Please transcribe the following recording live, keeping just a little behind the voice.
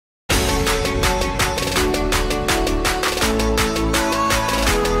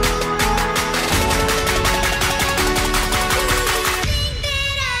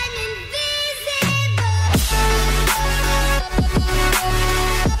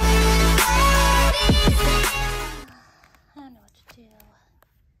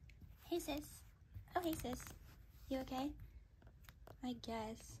You okay? I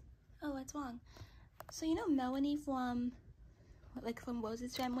guess. Oh, what's wrong? So you know Melanie from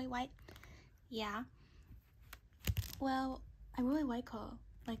Rose's Family White? Yeah. Well, I really like her.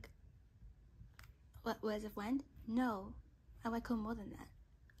 Like, what, as a friend? No, I like her more than that.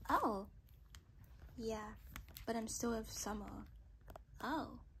 Oh. Yeah, but I'm still with Summer.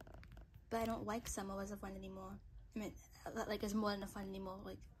 Oh. But I don't like Summer as a friend anymore. I mean, like, as more than a friend anymore,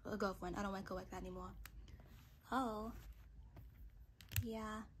 like a girlfriend. I don't like her like that anymore. Oh.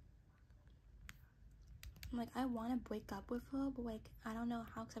 Yeah. Like, I want to break up with her, but like, I don't know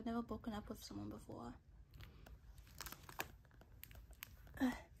how, because I've never broken up with someone before.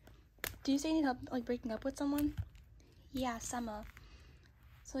 Do you say you need help, like, breaking up with someone? Yeah, Summer.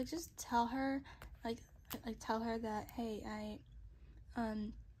 So, like, just tell her, like tell her that, hey, I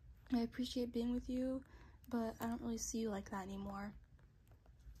appreciate being with you, but I don't really see you like that anymore.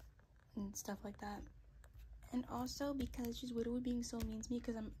 And stuff like that. And also, because she's literally being so mean to me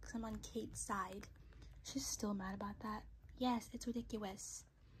because I'm on Kate's side. She's still mad about that. Yes, it's ridiculous.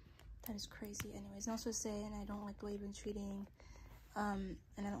 That is crazy. Anyways, and also say, and I don't like the way you've been treating, and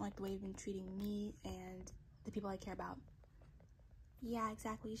I don't like the way you've been treating me and the people I care about. Yeah,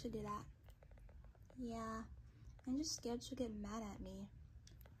 exactly. You should do that. Yeah. I'm just scared she'll get mad at me.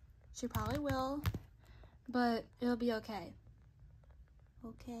 She probably will, but it'll be okay.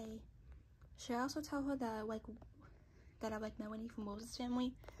 Okay. Should I also tell her that I like Melanie from Rose's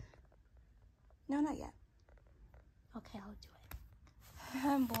Family? No, not yet. Okay, I'll do it.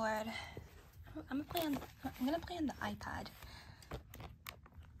 I'm bored. I'm gonna play on the iPad.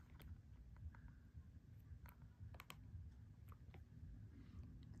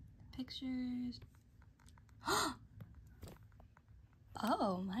 Pictures.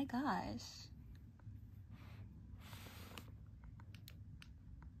 Oh my gosh.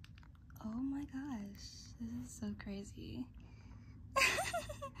 Oh my gosh. This is so crazy.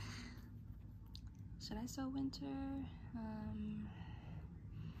 Should I sew winter?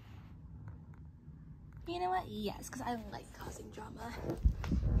 You know what? Yes, because I like causing drama.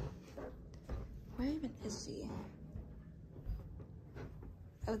 Where even is she?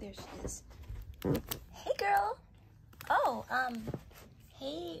 Oh, there she is. Hey, girl. Oh,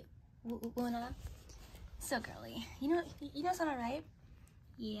 hey, Luna. So girly. You know Sana, right?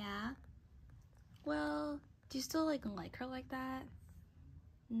 Yeah. Well, do you still like her like that?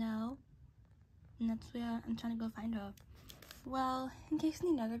 No. And that's where I'm trying to go find her. Well, in case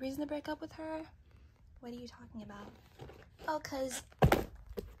you need another reason to break up with her, what are you talking about? Oh, 'cause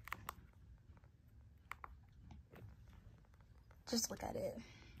just look at it.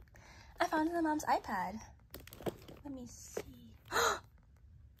 I found it on Mom's iPad. Let me see.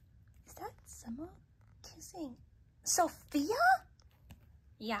 Is that Summer kissing Sophia?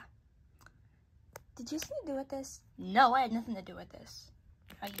 Yeah. Did you have something to do with this? No, I had nothing to do with this.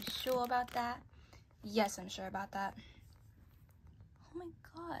 Are you sure about that? Yes, I'm sure about that. Oh my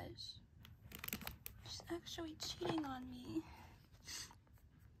gosh. She's actually cheating on me.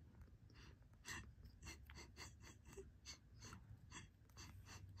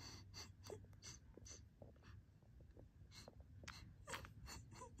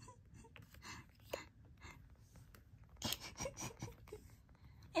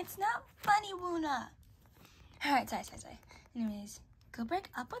 It's not funny, Wuna. Alright, sorry. Anyways, go break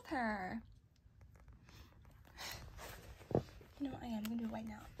up with her. You know what I am gonna do right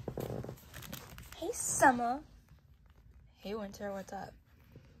now. Hey, Summer. Hey, Winter, what's up?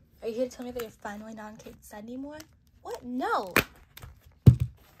 Are you here to tell me that you're finally not on Kate's side anymore? What? No.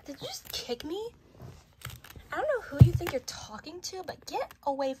 Did you just kick me? I don't know who you think you're talking to, but get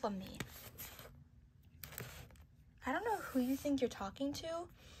away from me. I don't know who you think you're talking to,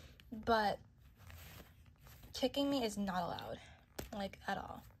 but kicking me is not allowed. Like, at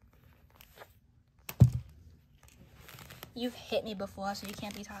all. You've hit me before, so you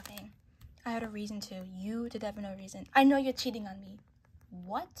can't be talking. I had a reason to. You did that for no reason. I know you're cheating on me.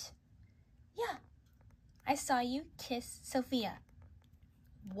 What? Yeah. I saw you kiss Sophia.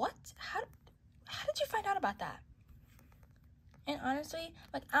 What? How did you find out about that? And honestly,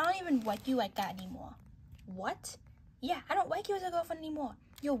 like, I don't even like you like that anymore. What? Yeah, I don't like you as a girlfriend anymore.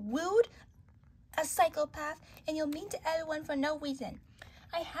 You're rude, a psychopath, and you're mean to everyone for no reason.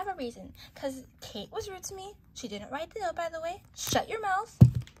 I have a reason, because Kate was rude to me. She didn't write the note, by the way. Shut your mouth.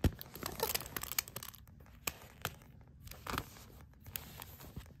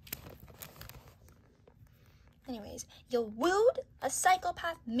 Anyways, you're rude, a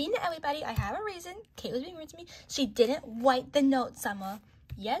psychopath, mean to everybody. I have a reason. Kate was being rude to me. She didn't write the note, Summer.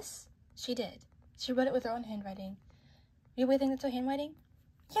 Yes, she did. She wrote it with her own handwriting. You really think that's her handwriting?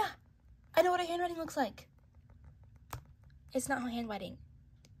 Yeah, I know what her handwriting looks like. It's not her handwriting.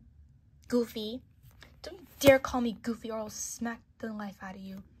 Goofy. Don't you dare call me Goofy or I'll smack the life out of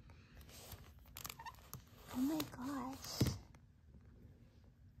you. Oh my gosh.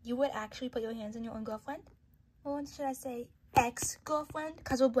 You would actually put your hands on your own girlfriend? Or should I say ex-girlfriend?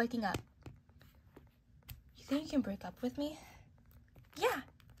 Because we're breaking up. You think you can break up with me? Yeah,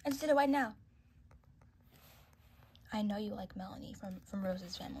 I just did it right now. I know you like Melanie from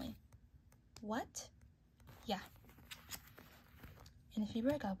Rose's family. What? Yeah. And if you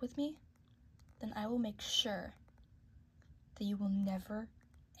break up with me, then I will make sure that you will never,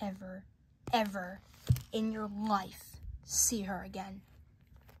 ever, ever in your life see her again.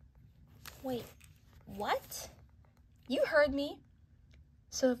 Wait, what? You heard me.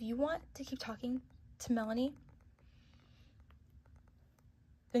 So if you want to keep talking to Melanie,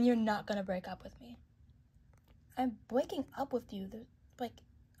 then you're not gonna break up with me. I'm breaking up with you. Like,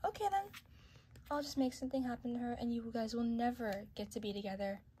 okay then. I'll just make something happen to her and you guys will never get to be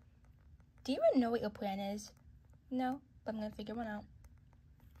together. Do you even know what your plan is? No, but I'm gonna figure one out.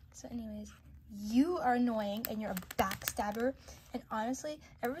 So anyways, you are annoying and you're a backstabber. And honestly,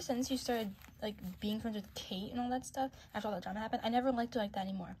 ever since you started like being friends with Kate and all that stuff, after all that drama happened, I never liked you like that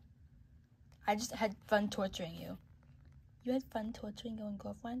anymore. I just had fun torturing you. You had fun torturing your own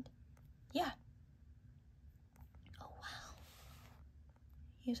girlfriend? Yeah. Oh, wow.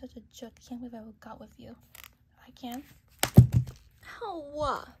 You're such a jerk. I can't believe I ever got with you. I can.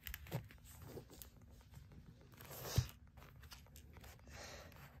 Ow.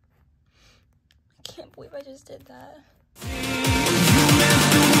 I can't believe I just did that.